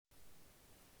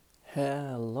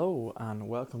Hello and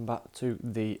welcome back to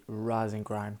the Rise and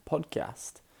Grind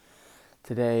podcast.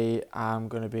 Today I'm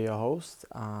going to be your host.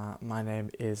 My name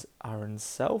is Aaron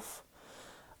Self,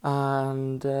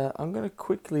 and I'm going to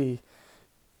quickly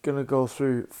go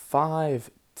through 5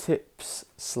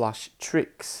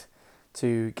 tips/tricks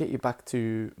to get you back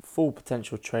to full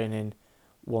potential training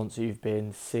once you've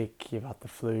been sick, you've had the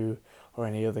flu, or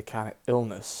any other kind of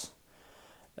illness.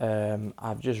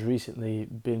 I've just recently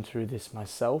been through this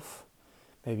myself.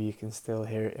 Maybe you can still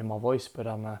hear it in my voice, but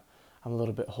I'm a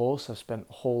little bit hoarse. I've spent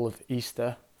the whole of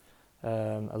Easter,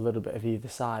 a little bit of either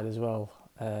side as well,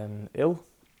 ill,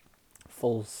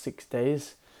 full 6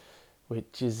 days,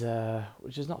 which is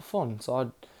not fun. So I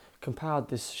compiled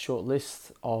this short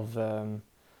list of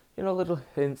little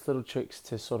hints, little tricks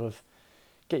to sort of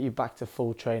get you back to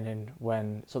full training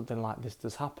when something like this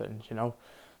does happen.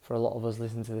 For a lot of us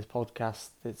listening to this podcast,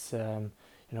 it's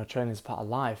training is part of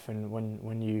life, and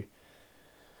when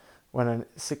a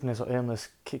sickness or illness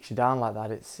kicks you down like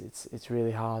that, it's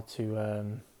really hard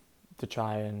to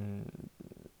try and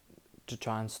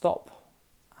stop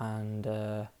and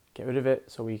get rid of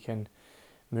it so we can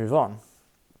move on.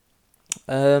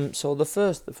 So the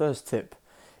first tip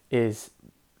is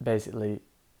basically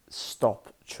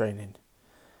stop training.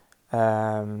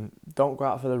 Don't go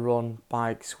out for the run,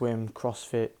 bike, swim,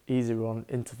 CrossFit, easy run,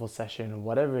 interval session,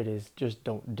 whatever it is, just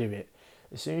don't do it.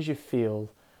 As soon as you feel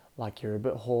like you're a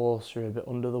bit hoarse, you're a bit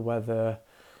under the weather,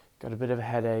 got a bit of a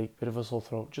headache, bit of a sore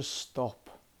throat, just stop.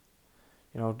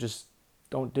 Just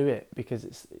don't do it,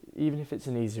 because even if it's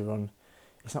an easy run,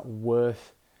 it's not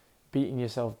worth beating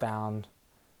yourself down.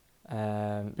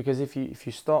 Because if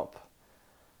you stop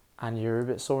and you're a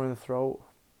bit sore in the throat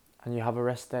and you have a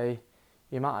rest day,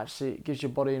 it gives your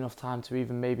body enough time to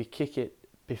even maybe kick it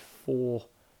before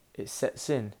it sets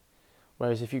in.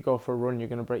 Whereas if you go for a run, you're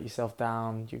going to break yourself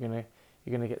down, you're going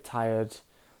to get tired.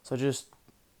 So just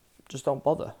don't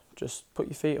bother. Just put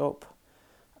your feet up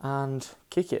and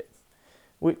kick it.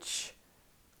 Which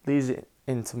leads it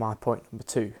into my point number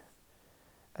 2.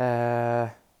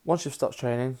 Once you've stopped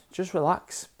training, just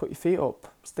relax, put your feet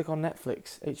up, stick on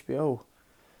Netflix, HBO,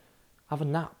 have a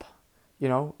nap.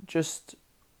 Just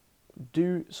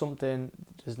do something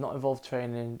that does not involve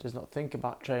training, does not think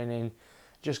about training.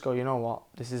 Just go, you know what,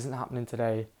 this isn't happening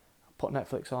today. Put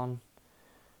Netflix on,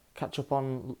 catch up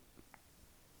on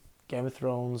Game of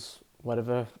Thrones,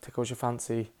 whatever tickles your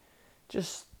fancy.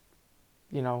 Just,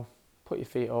 put your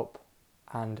feet up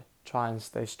and try and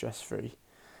stay stress-free.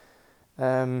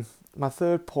 My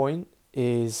third point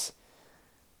is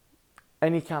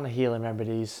any kind of healing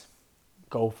remedies,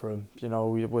 go for them.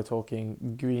 We're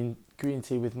talking green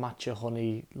tea with matcha,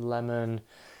 honey, lemon.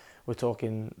 We're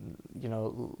talking,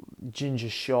 ginger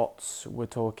shots. We're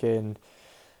talking,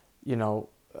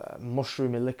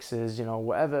 mushroom elixirs.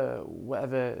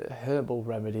 Whatever herbal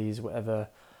remedies, whatever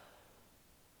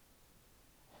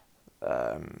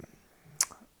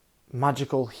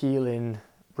magical healing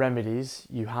remedies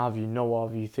you have,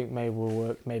 you think maybe will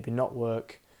work, maybe not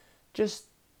work. Just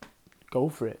go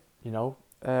for it. The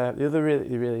other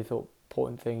really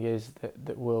important thing is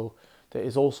that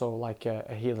is also like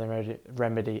a healing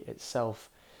remedy itself,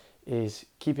 is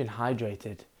keeping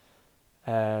hydrated.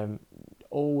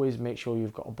 Always make sure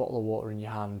you've got a bottle of water in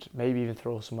your hand. Maybe even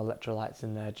throw some electrolytes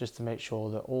in there, just to make sure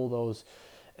that all those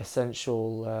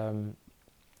essential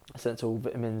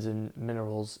vitamins and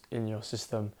minerals in your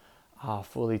system are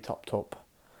fully topped up.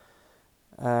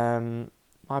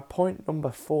 My point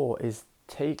number 4 is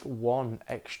take one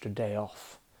extra day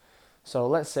off. So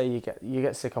let's say you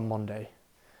get sick on Monday,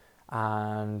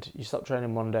 and you stop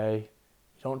training Monday,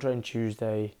 you don't train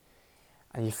Tuesday,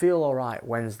 and you feel alright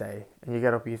Wednesday, and you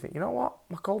get up and you think, you know what,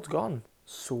 my cold's gone,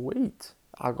 sweet,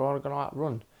 I'm going to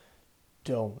run.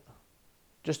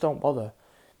 Just don't bother.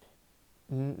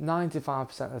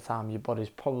 95% of the time your body's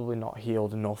probably not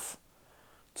healed enough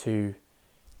to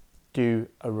do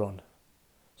a run.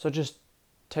 So just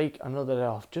take another day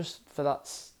off, just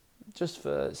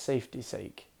for safety's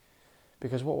sake.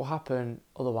 Because what will happen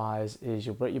otherwise is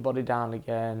you'll break your body down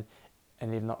again,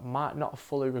 and you might not have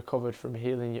fully recovered from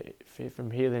healing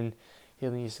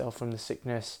yourself from the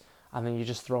sickness, and then you're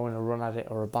just throwing a run at it,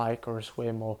 or a bike, or a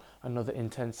swim, or another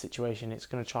intense situation. It's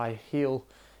going to try heal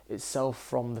itself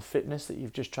from the fitness that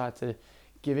you've just tried to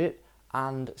give it,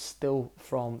 and still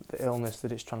from the illness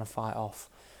that it's trying to fight off,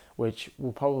 which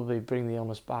will probably bring the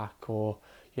illness back, or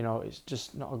it's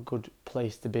just not a good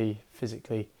place to be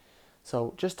physically.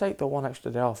 So just take the one extra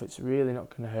day off. It's really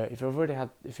not going to hurt. If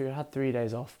you had 3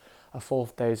 days off, a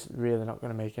 4th day is really not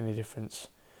going to make any difference.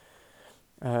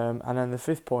 And then the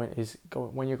 5th point is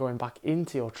when you're going back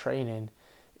into your training,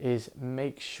 is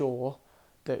make sure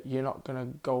that you're not going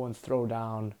to go and throw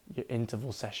down your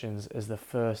interval sessions as the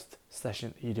first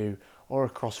session that you do, or a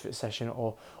CrossFit session,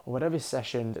 or whatever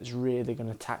session that's really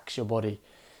going to tax your body.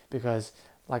 Because,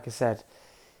 like I said,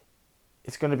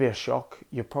 it's going to be a shock.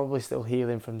 You're probably still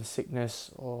healing from the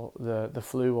sickness or the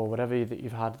flu or whatever that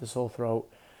you've had, the sore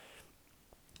throat.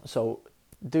 So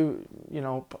do,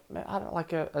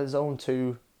 like a zone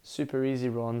 2, super easy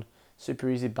run, super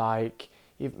easy bike,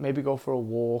 maybe go for a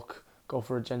walk, go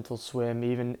for a gentle swim,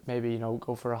 even maybe,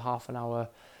 go for a half an hour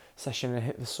session and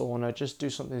hit the sauna. Just do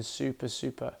something super,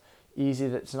 super easy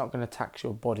that's not going to tax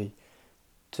your body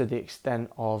to the extent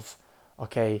of,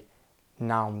 okay,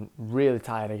 now I'm really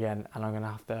tired again and I'm going to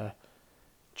have to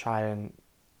try and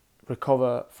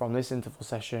recover from this interval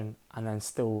session and then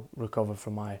still recover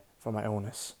from my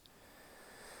illness.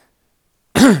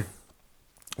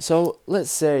 So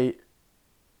let's say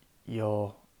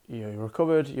you're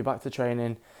recovered, you're back to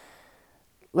training.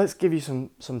 Let's give you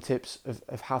some tips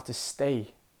of how to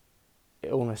stay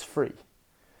illness free.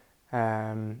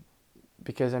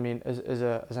 Because I mean, as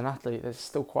an athlete, it's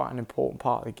still quite an important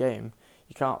part of the game.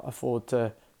 You can't afford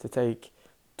to take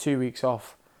 2 weeks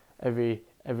off every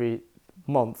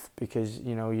month because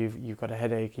you've got a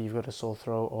headache, or you've got a sore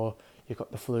throat, or you've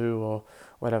got the flu or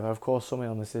whatever. Of course, some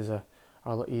illnesses are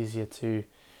a lot easier to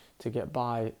get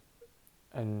by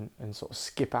and sort of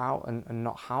skip out and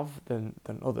not have than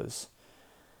others.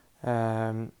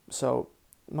 So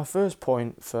my first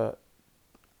point for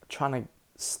trying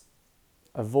to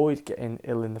avoid getting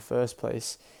ill in the first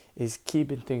place is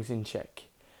keeping things in check.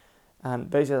 And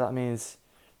basically that means,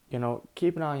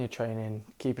 keep an eye on your training,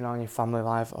 keep an eye on your family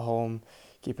life at home,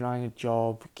 keep an eye on your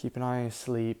job, keep an eye on your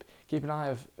sleep, keep an eye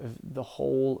of the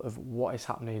whole of what is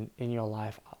happening in your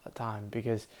life at the time.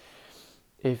 Because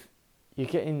if you're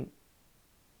getting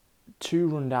too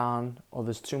run down or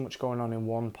there's too much going on in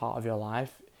one part of your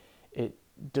life, it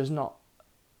does not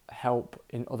help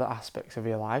in other aspects of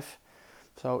your life.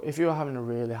 So if you're having a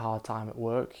really hard time at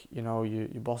work, your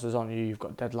boss is on you, you've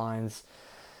got deadlines,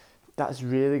 that's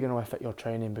really going to affect your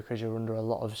training because you're under a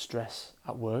lot of stress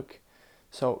at work.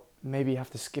 So maybe you have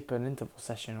to skip an interval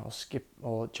session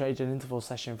or change an interval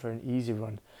session for an easy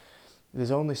run.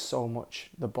 There's only so much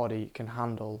the body can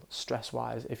handle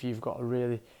stress-wise. If you've got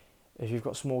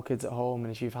small kids at home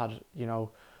and if you've had,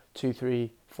 2,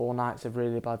 3, 4 nights of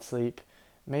really bad sleep,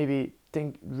 maybe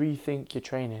rethink your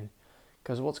training.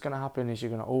 Because what's going to happen is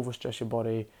you're going to overstress your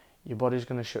body's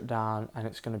going to shut down, and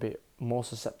it's going to be more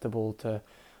susceptible to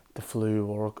the flu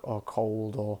or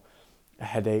cold or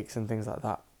headaches and things like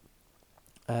that.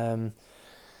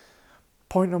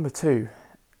 Point number 2,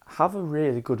 have a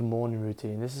really good morning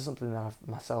routine. This is something that I've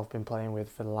myself been playing with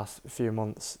for the last few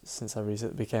months since I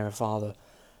recently became a father.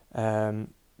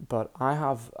 But I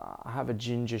have a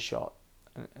ginger shot,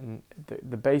 and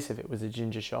the base of it was a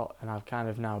ginger shot, and I've kind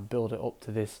of now built it up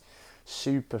to this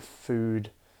super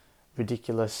food,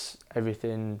 ridiculous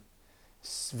everything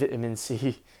vitamin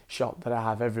C shot that I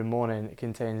have every morning. It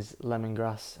contains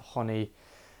lemongrass, honey,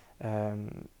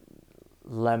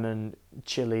 lemon,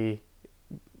 chili,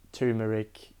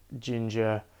 turmeric,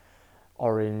 ginger,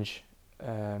 orange,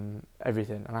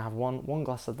 everything. And I have one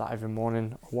glass of that every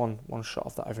morning, one shot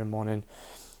of that every morning,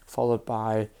 followed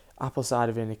by apple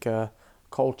cider vinegar,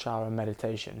 cold shower, and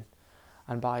meditation.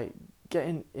 And by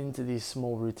getting into these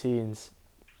small routines,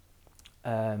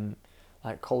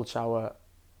 like cold shower,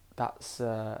 that's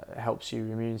helps your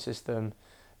immune system.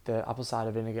 The apple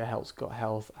cider vinegar helps gut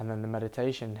health, and then the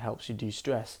meditation helps you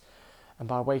de-stress. And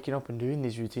by waking up and doing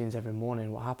these routines every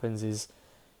morning, what happens is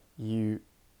you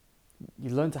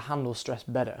learn to handle stress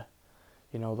better.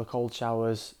 The cold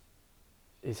showers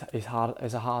is a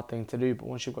hard thing to do, but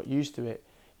once you've got used to it,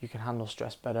 you can handle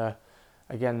stress better.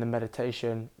 Again, the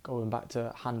meditation, going back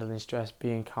to handling stress,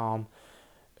 being calm.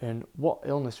 And what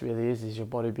illness really is your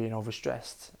body being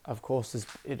overstressed. Of course,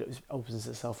 it opens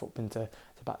itself up into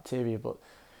bacteria, but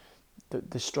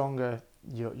the stronger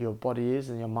your body is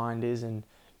and your mind is and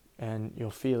you're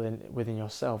feeling within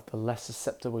yourself, the less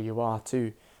susceptible you are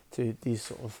to these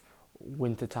sort of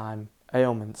wintertime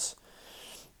ailments.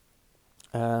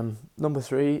 Point number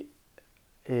 3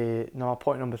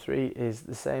 is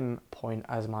the same point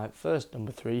as my first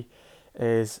number 3,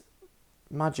 is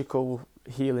magical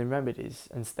healing remedies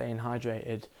and staying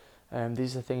hydrated.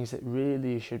 These are things that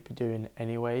really you should be doing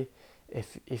anyway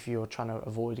if you're trying to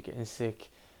avoid getting sick.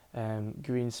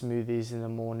 Green smoothies in the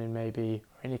morning maybe,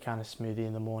 or any kind of smoothie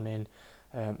in the morning,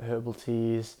 herbal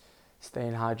teas,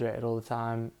 staying hydrated all the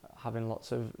time, having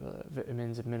lots of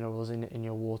vitamins and minerals in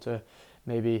your water,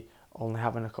 maybe only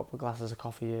having a couple of glasses of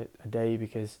coffee a day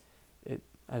because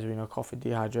as we know, coffee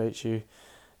dehydrates you.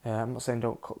 I'm not saying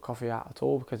don't cut coffee out at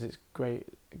all, because it's great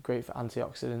for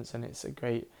antioxidants, and it's a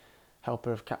great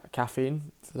helper of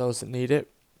caffeine for those that need it.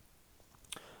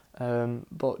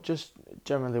 But just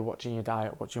generally watching your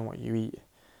diet, watching what you eat.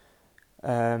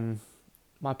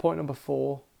 My point number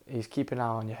 4 is keep an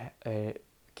eye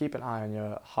on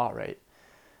your heart rate.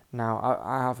 Now,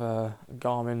 I have a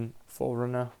Garmin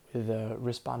Forerunner with a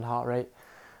wristband heart rate,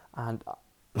 and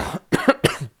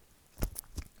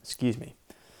excuse me,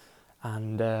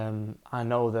 and I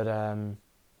know that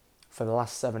for the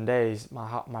last 7 days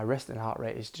my resting heart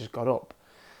rate has just got up,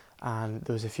 and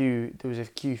there was a few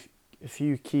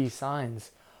key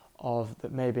signs of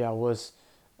that maybe I was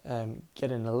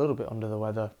getting a little bit under the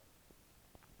weather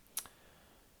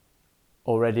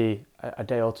already a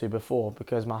day or two before,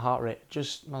 because my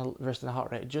resting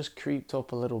heart rate just creeped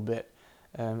up a little bit,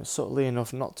 subtly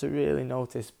enough not to really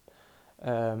notice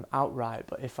outright.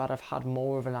 But if I'd have had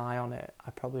more of an eye on it, I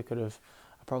probably could have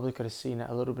seen it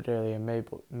a little bit earlier, and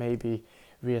maybe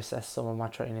reassess some of my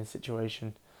training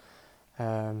situation.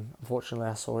 Unfortunately,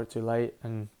 I saw it too late,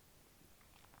 and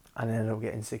I ended up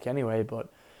getting sick anyway. But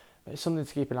it's something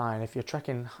to keep an eye on. If you're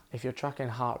tracking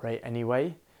heart rate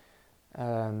anyway,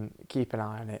 keep an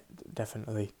eye on it,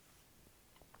 definitely.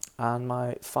 And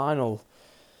my final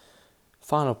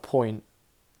point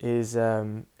is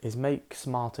make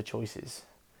smarter choices.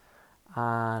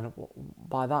 And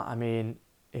by that I mean,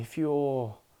 if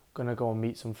you're gonna go and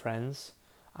meet some friends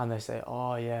and they say,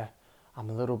 oh yeah, I'm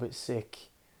a little bit sick,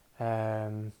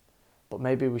 but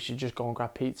maybe we should just go and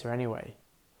grab pizza anyway,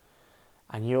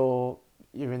 and you're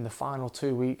in the final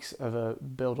 2 weeks of a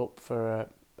build up for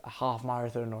a half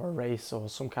marathon or a race or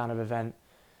some kind of event,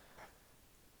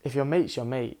 if your mate's your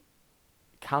mate,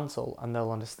 cancel and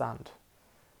they'll understand.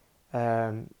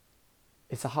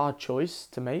 It's a hard choice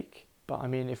to make, but I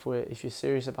mean, if you're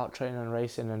serious about training and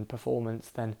racing and performance,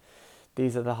 then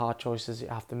these are the hard choices you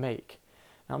have to make.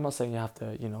 Now, I'm not saying you have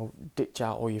to, ditch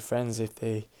out all your friends if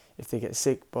they get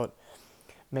sick, but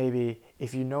maybe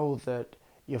if you know that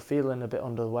you're feeling a bit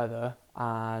under the weather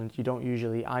and you don't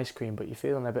usually eat ice cream, but you're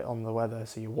feeling a bit under the weather,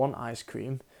 so you want ice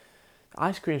cream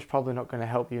is probably not going to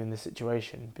help you in this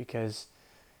situation, because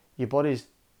your body's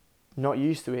not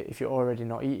used to it if you're already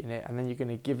not eating it, and then you're going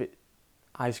to give it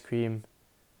ice cream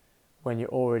when you're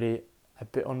already a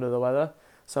bit under the weather.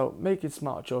 So making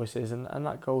smart choices, and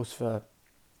that goes for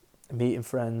meeting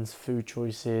friends, food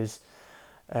choices,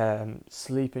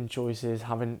 sleeping choices,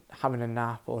 having a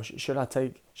nap, or should I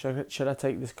take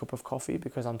this cup of coffee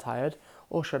because I'm tired,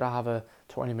 or should I have a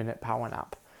 20-minute power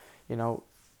nap?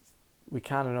 We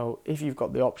kind of know, if you've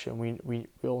got the option, we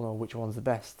all know which one's the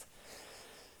best.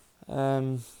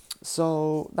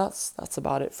 So that's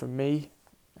about it from me.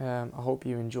 I hope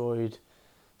you enjoyed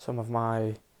some of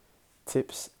my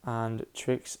tips and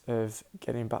tricks of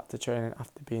getting back to training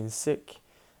after being sick,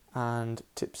 and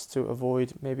tips to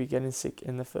avoid maybe getting sick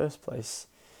in the first place.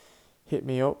 Hit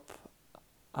me up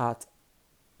at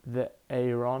the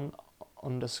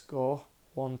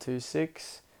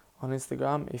Aaron_126 on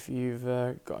Instagram if you've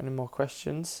got any more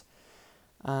questions.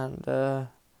 And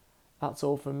that's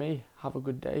all from me. Have a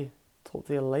good day. Talk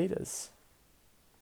to you later.